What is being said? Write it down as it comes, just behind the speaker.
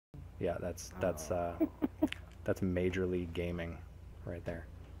Yeah, that's Major League Gaming, right there.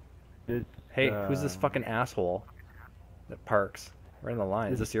 Hey, who's this fucking asshole that parks right in the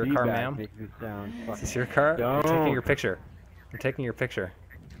line? Is this your car, ma'am? Is this your car? I'm taking your picture. I'm taking your picture.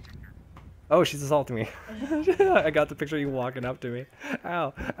 Oh, she's assaulting me. I got the picture of you walking up to me.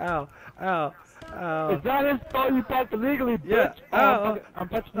 Ow, ow, ow, ow. It's not his fault you parked illegally, bitch. Yeah, ow, I'm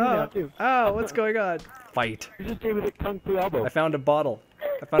touching you now, too. Ow, what's going on? Fight. You just gave me the kung fu elbow. I found a bottle.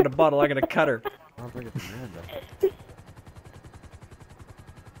 I'm gonna cut her. I don't think it's Amanda.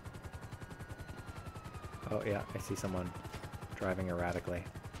 Oh, yeah, I see someone driving erratically.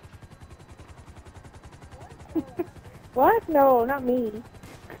 What? No, not me.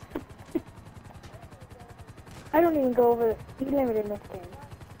 I don't even go over the speed limit in this game.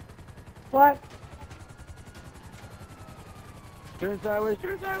 What? Turn sideways,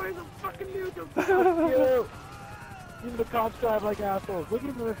 I'm fucking new, fuck you! Even the cops drive like assholes. Look at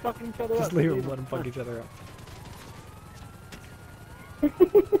them, they're fucking each other up. Just leave them, let them fuck each other up. A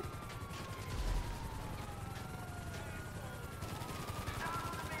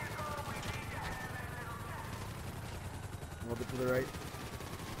little bit to the right.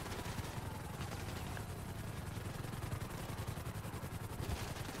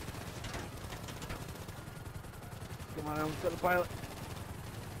 Come on, I almost got a pilot.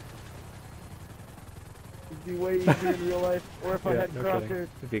 It'd be way easier in real life, or if I had crosshairs.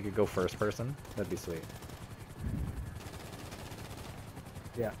 If you could go first person, that'd be sweet.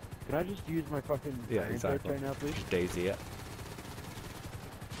 Yeah. Can I just use my fucking exactly. right now, please? Just daisy it.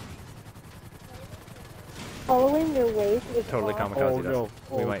 Following your ways is Totally awful. kamikaze no.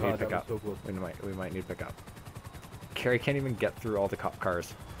 We might need that pickup. was so close. We might need pickup. Kari can't even get through all the cop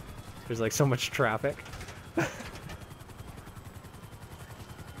cars. There's like so much traffic.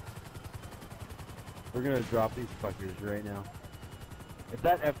 We're gonna drop these fuckers right now. If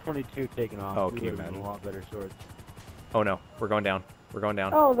that F-22 taken off, we can you would have imagine? a lot better swords. Oh no, we're going down. We're going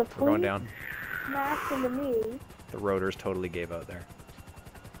down. Oh, the We're going police down. smashed into me. The rotors totally gave out there.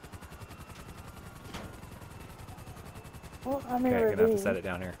 Well, I'm Okay, in a I'm gonna have to ravine. set it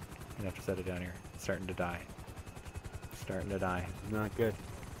down here. I'm gonna have to set it down here. It's starting to die. It's starting to die. Not good.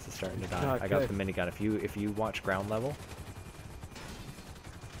 This is starting to die. Not I got good. the minigun. If you watch ground level,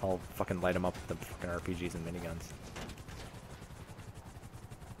 I'll fucking light them up with the fucking RPGs and miniguns.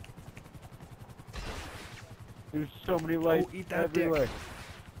 There's so many lights eat that everywhere.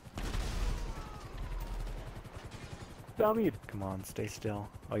 Tell me. Come on, stay still.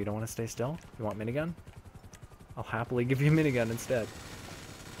 Oh, you don't want to stay still? You want minigun? I'll happily give you a minigun instead.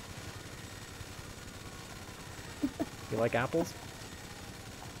 You like apples?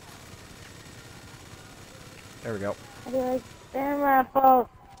 There we go. I'd be like, damn Repo.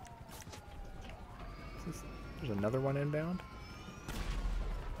 There's another one inbound.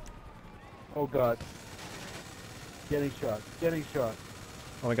 Oh god. Getting shot. Getting shot.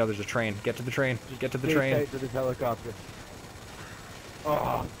 Oh my god, there's a train. Get to the train. Just Get to the stay train. tight to this helicopter.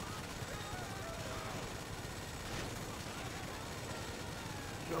 Oh.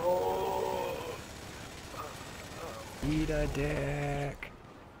 No. Eat a dick.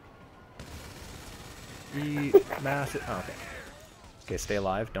 Eat massive. Oh, okay. Okay, stay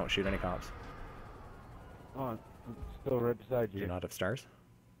alive. Don't shoot any cops. Oh, I'm still right beside Do you. you not have stars?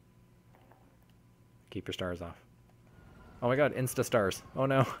 Keep your stars off. Oh my god, insta stars. Oh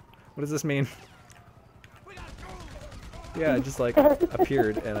no. What does this mean? Yeah, it just like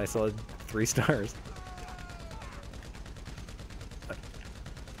appeared and I saw 3 stars.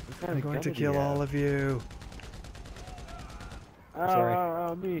 I'm going to kill all of you.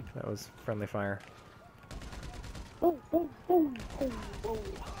 Sorry. Me. That was friendly fire. Boom, boom, boom, boom, boom.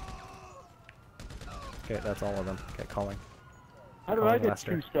 Okay, that's all of them. Okay, calling. How do Calling I get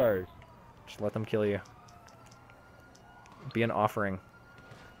Lester. 2 stars? Just let them kill you. Be an offering.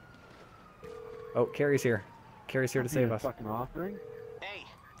 Oh, Kari's here. Kari's here to save us. Fucking offering? Hey,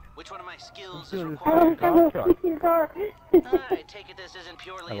 which one of my skills is doing this I required? don't have a your car. I take it this isn't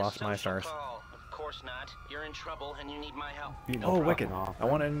purely I lost a my social stars. call. Of course not. You're in trouble and you need my help. Oh, wicked. I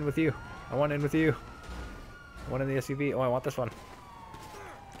want in with you. I want in with you. I want in the SUV. Oh, I want this one.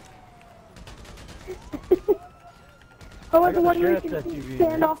 I want the got one the where you sheriff's can SUV,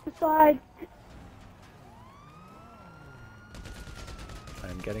 stand man. off the side.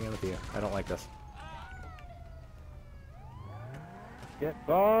 I'm getting in with you. I don't like this. Get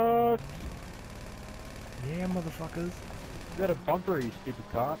fucked! Yeah, motherfuckers. You got a bumper, you stupid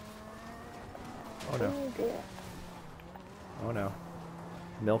cop. Oh no. Oh, dear. Oh no.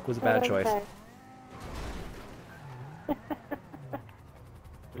 Milk was a bad choice. Okay.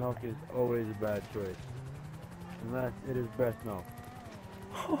 Milk is always a bad choice. Unless it is breast milk.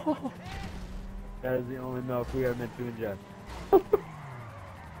 That is the only milk we are meant to ingest.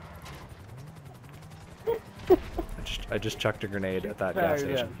 I just chucked a grenade at that gas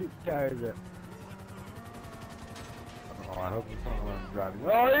station. Shoot tires at. Oh, I hope it's not the one I'm driving.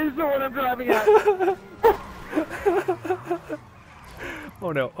 Oh, it is the one I'm driving at!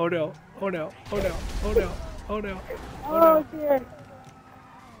 Oh no, oh no, oh no, oh no, oh no, oh no. Oh dear.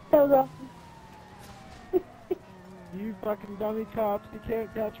 That was awesome. You fucking dummy cops, you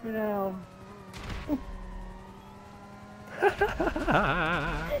can't catch me now.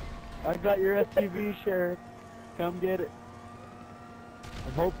 I got your SUV, Sheriff. Come get it.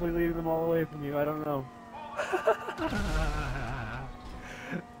 I'm hopefully leaving them all away from you, I don't know.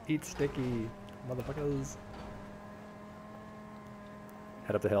 Eat sticky, motherfuckers.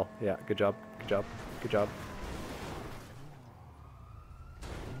 Head up the hill. Yeah, good job, good job, good job.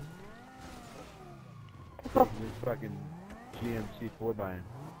 This fucking GMC 4x.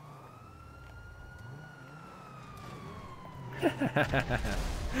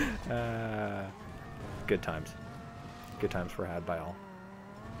 Good times. Good times were had by all.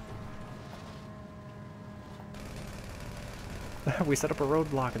 We set up a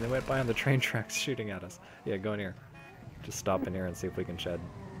roadblock and they went by on the train tracks shooting at us. Yeah, go in here. Just stop in here and see if we can shed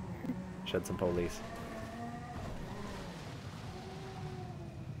some police.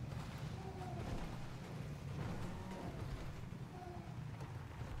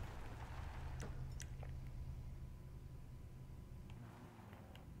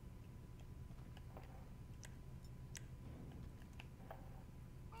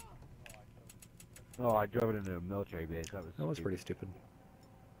 Oh, I drove it into a military base. That was pretty stupid.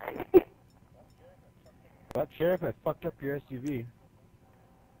 But Sheriff, I fucked up your SUV.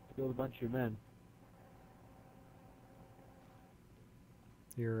 Killed a bunch of men.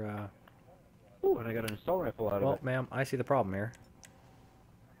 You're Ooh, and I got an assault rifle out of it. Well, ma'am, I see the problem here.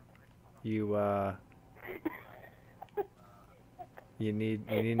 You you need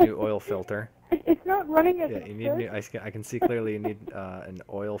a new oil filter. It's not running as Yeah, you need new, I can see clearly you need an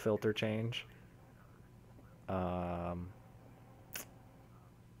oil filter change.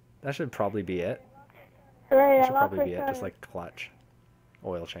 That should probably be it. Right, That should probably be it, just like clutch.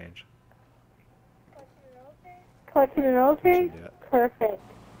 Oil change. Clutch in an oil change? Perfect.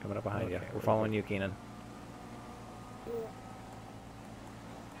 Coming up behind you. We're following you, Keenan.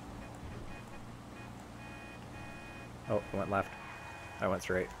 Oh, it went left. I went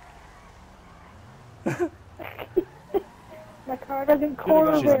straight. My car doesn't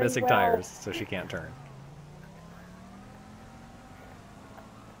corner She's very missing well. tires, so she can't turn.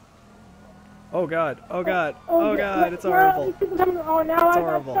 Oh god, oh god, oh god, it's horrible. Oh, now It's I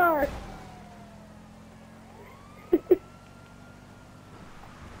horrible. got stars.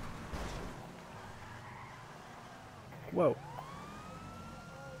 Whoa.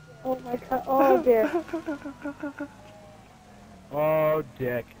 Oh my god, oh dear. Oh,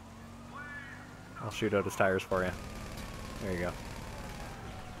 dick. I'll shoot out his tires for you. There you go.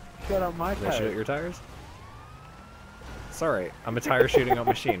 Shut up my Did I shoot out tires. your tires? Sorry, I'm a tire shooting out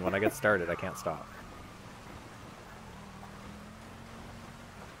machine. When I get started, I can't stop.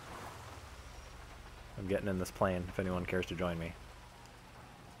 I'm getting in this plane if anyone cares to join me.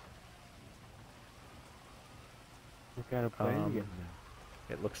 What kind of plane are you getting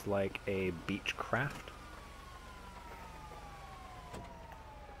in? It looks like a beach craft.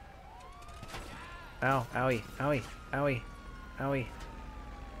 Ow, owie, owie, owie, owie.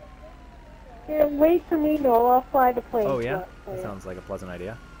 Yeah, wait for me, Noel. I'll fly the plane. Oh yeah? That sounds like a pleasant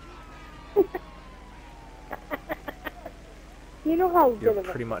idea. You know how good You're of a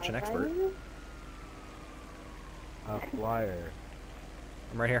pretty much an pilot I expert. am? A flyer.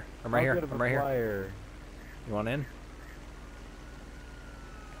 I'm right here. I'm right here. How good of a I'm right here. flyer? You want in?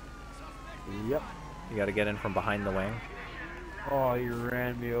 Yep. You gotta get in from behind the wing. Oh, you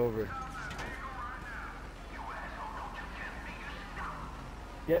ran me over.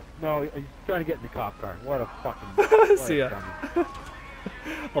 No, he's trying to get in the cop car. What a fucking... what See a ya. dummy.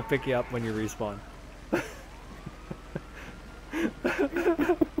 I'll pick you up when you respawn.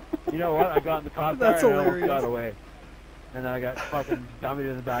 You know what? I got in the cop car That's and I almost hilarious. got away. And then I got fucking dummied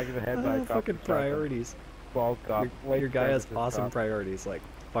in the back of the head by a cop. Fucking priorities. Bald cop. Your guy has White awesome cop. priorities. Like,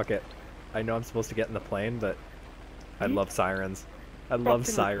 fuck it. I know I'm supposed to get in the plane, but I love sirens. I love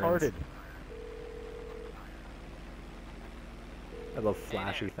Fucking sirens. retarded. I love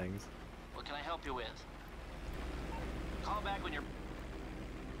flashy things. What can I help you with? Call back when you're...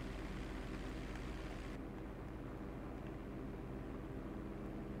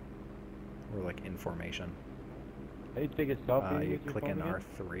 Or like information. Hey, take a selfie. You with your click phone in again?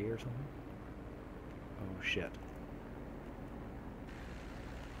 R3 or something. Oh shit.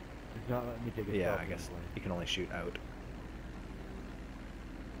 not letting me take a Yeah, selfie I guess anyway. you can only shoot out.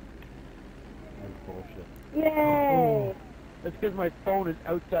 That's bullshit. Yay! That's because my phone is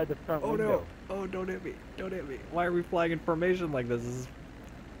outside the front window. No! Oh, don't hit me! Don't hit me! Why are we flying in formation like this?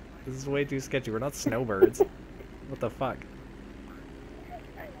 This is way too sketchy. We're not snowbirds. What the fuck?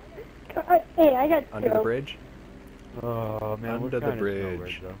 Hey, I got Under the bridge? Oh man, Under we're the kind of bridge.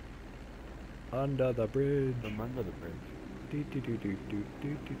 snowbirds, though. Under the bridge. From under the bridge. Under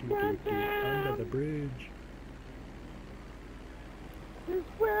the bridge. This is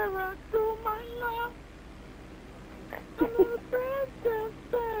where I threw my love. Under the bridge and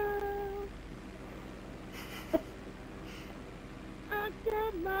down. I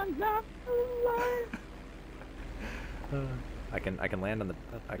get my love away. I can land on the.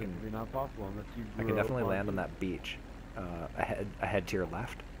 That's I can. definitely not possible unless you. I can definitely land on that beach. Ahead to your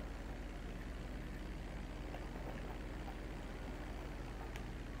left.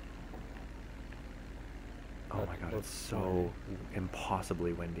 Oh my god, it's so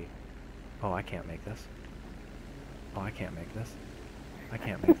impossibly windy. Oh, I can't make this. Oh, I can't make this. I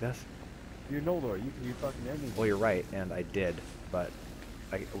can't make this. You're no lord. You fucking ending. Well, you're right, and I did, but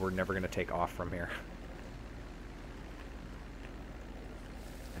we're never gonna take off from here.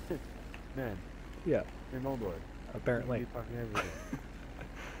 Man. Yeah. You're no lord. Apparently. You fucking everything.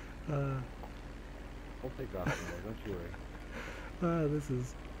 We'll take off from there. Don't you worry. This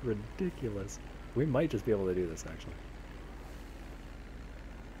is ridiculous. We might just be able to do this, actually.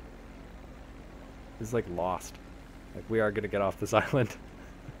 This is like Lost. Like, we are gonna get off this island.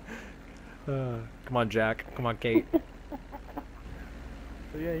 Come on, Jack. Come on, Kate. So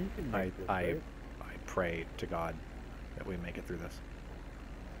yeah, you can make this, I right? pray to God that we make it through this.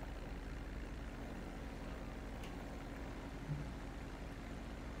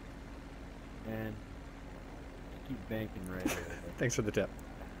 And just keep banking right there. Thanks for the tip.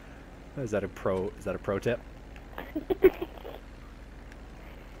 Is that a pro tip? This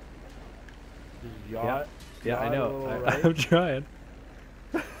is yacht. Yeah, I yacht a know. little right. I'm trying.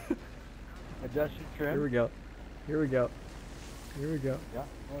 Adjust your trim. Here we go. Here we go. Here we go. Yeah.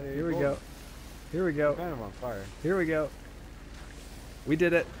 Oh, there Here you we go. Here we You're go. kind of on fire. Here we go. We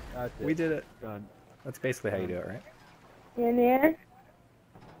did it. That's it. We did it. Done. That's basically how you do it, right? In there?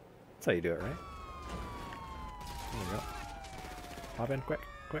 That's how you do it, right? There we go. Hop in, quick,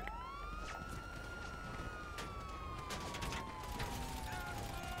 quick.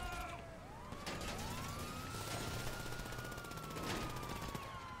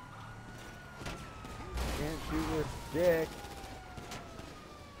 Can't shoot with dick.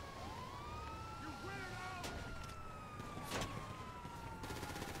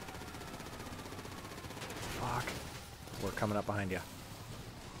 Fuck. We're coming up behind you.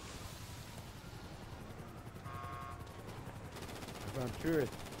 I found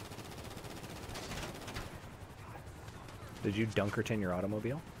tourists. Did you Dunkerton your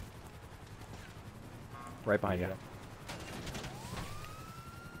automobile? Right behind you.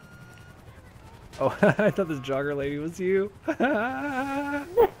 Oh, I thought this jogger lady was you.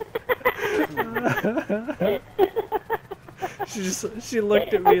 She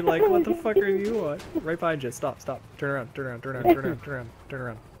looked at me like, what the fuck are you on? Right behind you. Stop, stop. Turn around, turn around, turn around, turn around, turn around, turn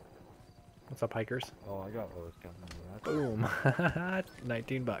around. What's up, hikers? Oh, I got what was coming to that. Boom.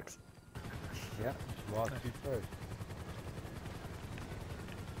 19 bucks. Yeah, just lost 2 stars.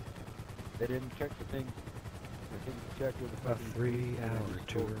 They didn't check the thing. They didn't check with the A fucking 3-hour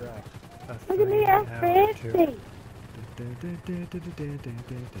tour. A Look at me, I'm 3-hour tour. fancy.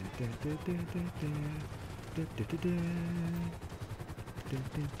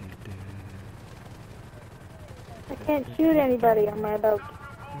 I can't shoot anybody on my boat.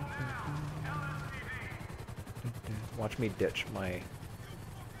 Watch me ditch my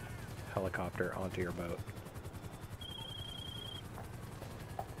helicopter onto your boat.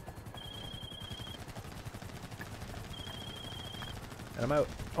 And I'm out.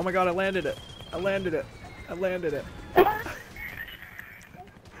 Oh my god, I landed it! I landed it! I landed it!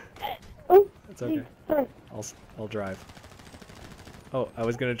 Oh, It's okay. sorry. I'll drive. Oh, I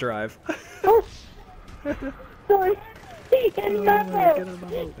was gonna drive. Oh, sorry. Get Oh, in my get boat. in my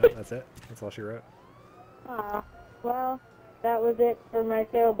boat. No, that's it. That's all she wrote. Aw, well, that was it for my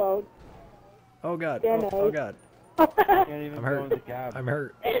sailboat. Oh god. Yeah, Oh, no. oh god. Can't even I'm go hurt. in the cab. I'm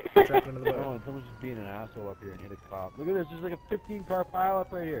hurt. I'm trapped under the Come boat. on, someone's just being an asshole up here and hit a cop. Look at this, there's like a 15-car pile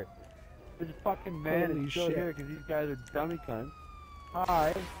up right here. There's a fucking man Holy that's still shit. here because these guys are dummy cunts.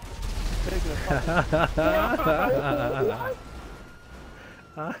 Hi. Taking a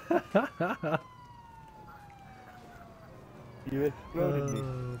fucking... You exploded me.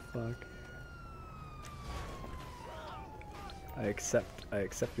 Oh fuck. I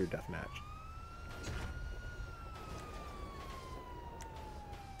accept your deathmatch.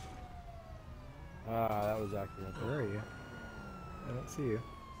 Ah, that was accidental. Where are you? I don't see you.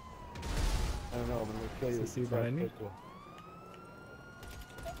 I don't know, I'm gonna kill you. Is you behind me?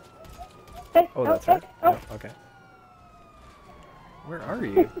 Hey, Oh, that's right. Oh. No, okay. Where are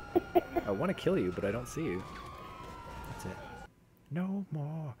you? I want to kill you, but I don't see you. That's it. No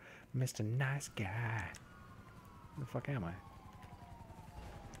more, Mr. Nice Guy. Where the fuck am I?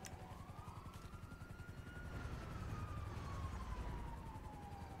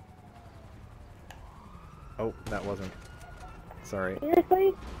 Oh, that wasn't. Sorry.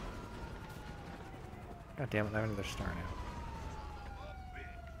 Seriously? God damn it, I have another star now.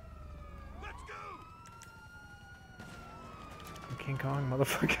 I'm King Kong,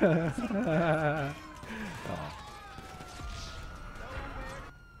 motherfucker. Oh.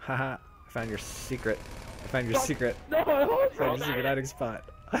 Haha, I found your secret. I found your secret. No, I found your secret hiding spot.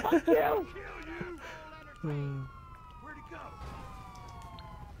 Where'd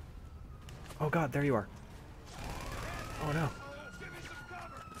Oh god, there you are. Oh no.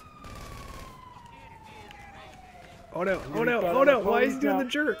 Oh no, oh no, oh no, why is he doing the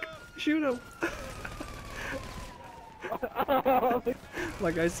jerk? Shoot him.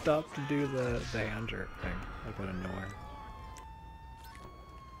 Like I stopped to do the hand jerk thing, like out of nowhere.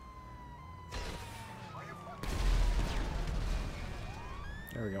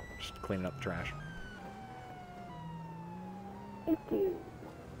 There we go, just cleaning up the trash. Thank you.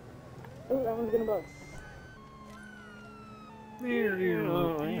 Oh, that one's gonna blow.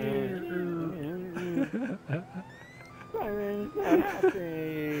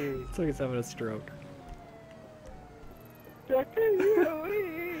 It's like it's having a stroke.